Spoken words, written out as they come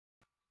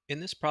In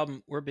this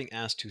problem, we're being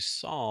asked to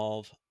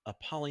solve a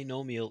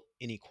polynomial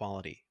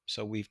inequality.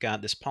 So we've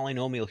got this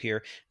polynomial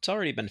here. It's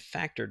already been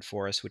factored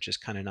for us, which is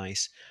kind of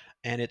nice.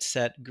 And it's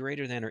set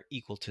greater than or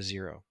equal to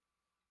 0.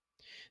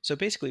 So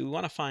basically, we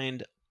want to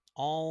find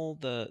all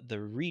the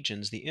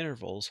regions, the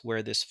intervals,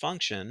 where this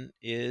function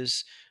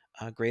is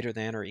greater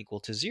than or equal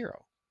to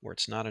 0, where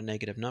it's not a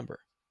negative number.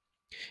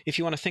 If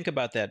you want to think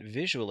about that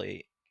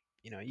visually,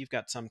 you've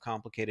got some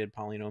complicated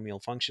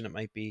polynomial function. It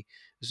might be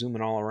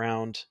zooming all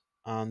around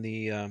on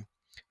the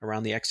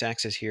around the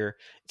x-axis here.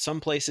 Some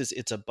places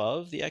it's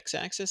above the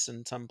x-axis,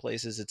 and some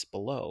places it's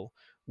below.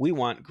 We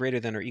want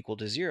greater than or equal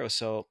to 0.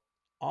 So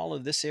all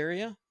of this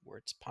area where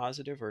it's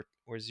positive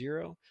or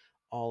 0,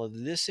 all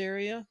of this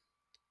area,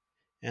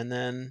 and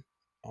then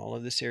all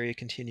of this area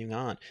continuing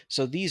on.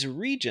 So these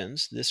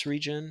regions, this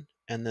region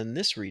and then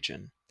this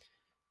region,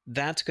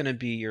 that's going to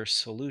be your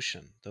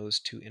solution, those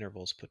two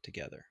intervals put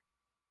together.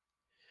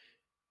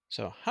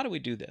 So how do we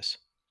do this?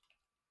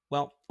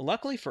 Well,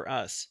 luckily for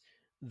us,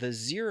 the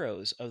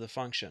zeros of the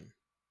function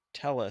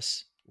tell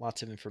us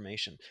lots of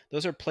information.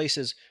 Those are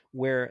places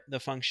where the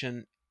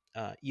function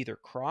either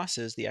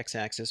crosses the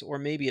x-axis or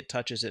maybe it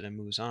touches it and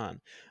moves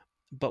on.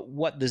 But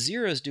what the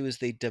zeros do is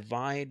they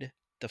divide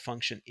the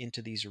function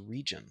into these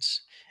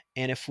regions.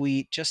 And if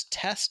we just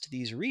test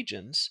these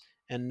regions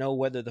and know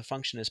whether the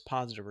function is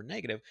positive or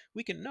negative,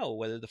 we can know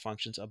whether the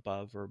function's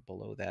above or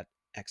below that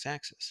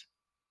x-axis.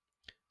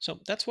 So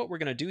that's what we're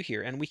going to do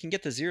here. And we can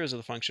get the zeros of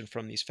the function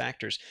from these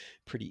factors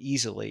pretty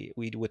easily.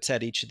 We would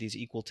set each of these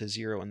equal to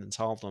 0 and then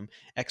solve them.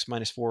 X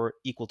minus 4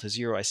 equal to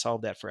 0. I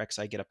solve that for x.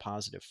 I get a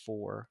positive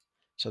 4.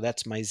 So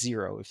that's my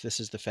 0. If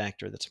this is the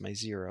factor, that's my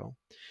 0.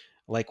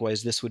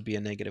 Likewise, this would be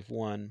a negative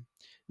 1.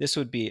 This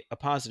would be a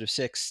positive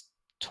 6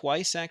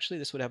 twice, actually.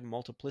 This would have a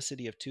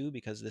multiplicity of 2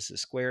 because this is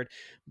squared,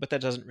 but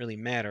that doesn't really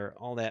matter.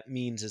 All that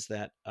means is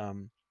that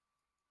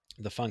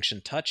the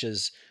function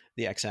touches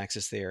the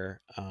x-axis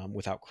there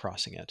without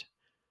crossing it.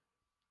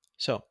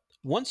 So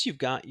once you've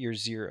got your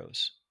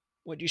zeros,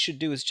 what you should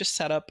do is just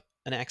set up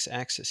an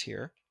x-axis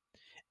here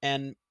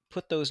and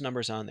put those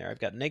numbers on there.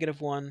 I've got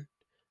negative 1,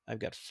 I've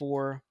got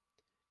 4,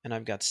 and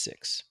I've got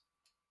 6.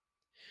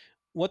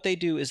 What they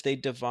do is they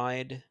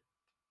divide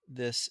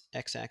this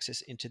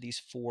x-axis into these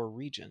 4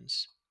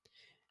 regions.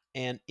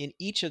 And in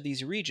each of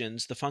these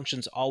regions, the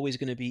function's always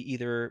going to be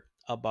either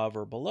above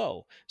or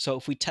below. So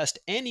if we test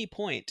any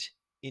point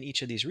in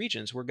each of these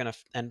regions, we're going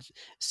to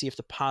see if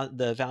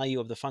the value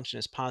of the function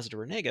is positive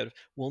or negative.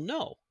 We'll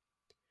know.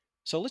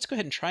 So let's go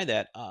ahead and try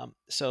that.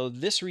 So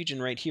this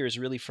region right here is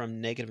really from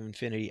negative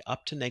infinity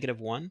up to negative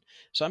 1.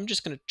 So I'm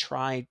just going to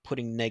try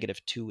putting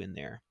negative 2 in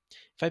there.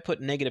 If I put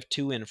negative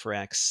 2 in for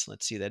x,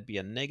 let's see, that'd be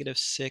a negative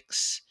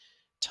 6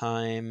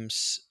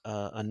 times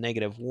a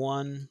negative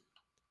 1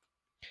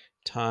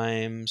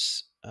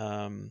 times,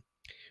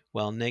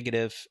 well,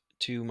 negative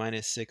 2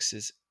 minus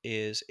 6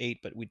 is 8,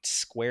 but we'd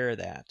square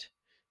that.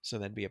 So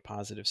that'd be a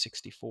positive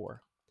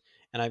 64.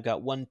 And I've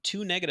got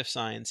two negative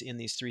signs in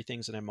these three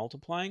things that I'm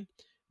multiplying.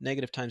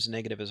 Negative times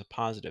negative is a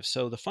positive.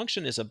 So the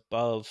function is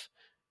above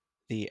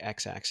the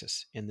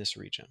x-axis in this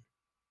region.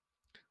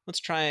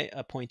 Let's try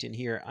a point in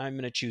here. I'm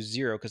going to choose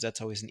 0 because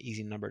that's always an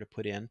easy number to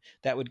put in.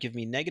 That would give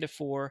me negative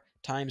 4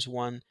 times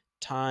 1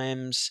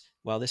 times,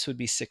 well, this would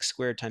be 6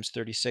 squared times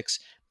 36.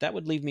 That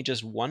would leave me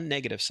just one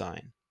negative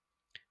sign.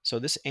 So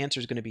this answer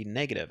is going to be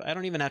negative. I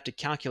don't even have to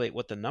calculate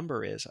what the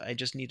number is. I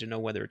just need to know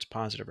whether it's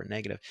positive or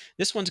negative.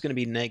 This one's going to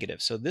be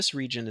negative, so this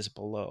region is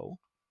below.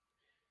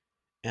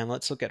 And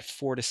let's look at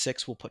 4 to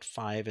 6. We'll put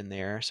 5 in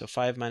there. So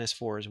 5 minus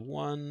 4 is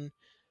 1.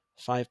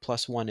 5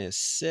 plus 1 is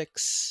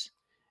 6.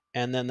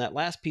 And then that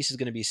last piece is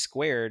going to be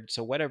squared.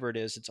 So whatever it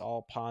is, it's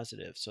all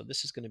positive. So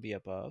this is going to be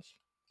above.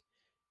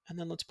 And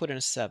then let's put in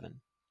a 7.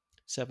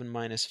 7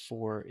 minus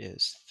 4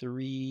 is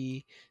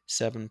 3.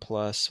 7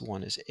 plus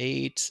 1 is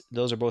 8.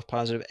 Those are both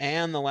positive.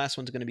 And the last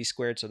one's going to be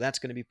squared, so that's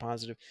going to be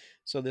positive.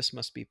 So this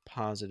must be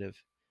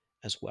positive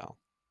as well.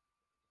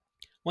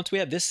 Once we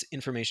have this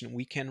information,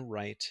 we can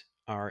write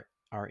our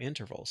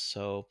intervals.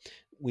 So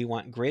we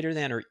want greater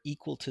than or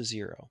equal to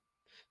 0.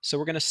 So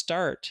we're going to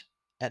start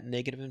at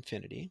negative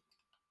infinity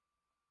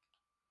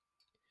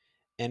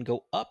and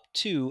go up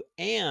to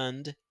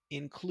and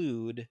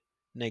include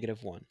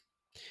negative 1.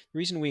 The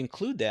reason we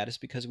include that is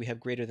because we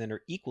have greater than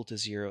or equal to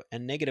 0,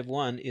 and negative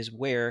 1 is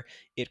where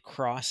it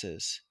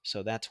crosses.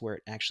 So that's where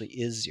it actually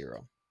is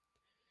 0.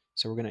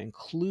 So we're going to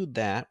include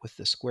that with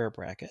the square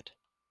bracket.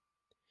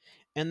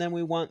 And then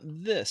we want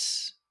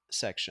this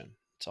section.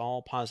 It's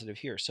all positive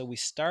here. So we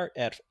start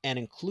at and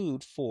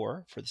include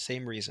 4 for the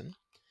same reason,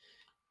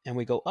 and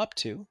we go up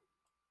to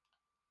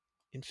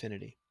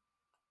infinity.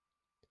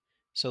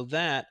 So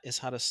that is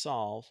how to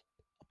solve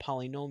a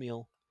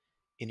polynomial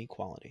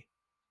inequality.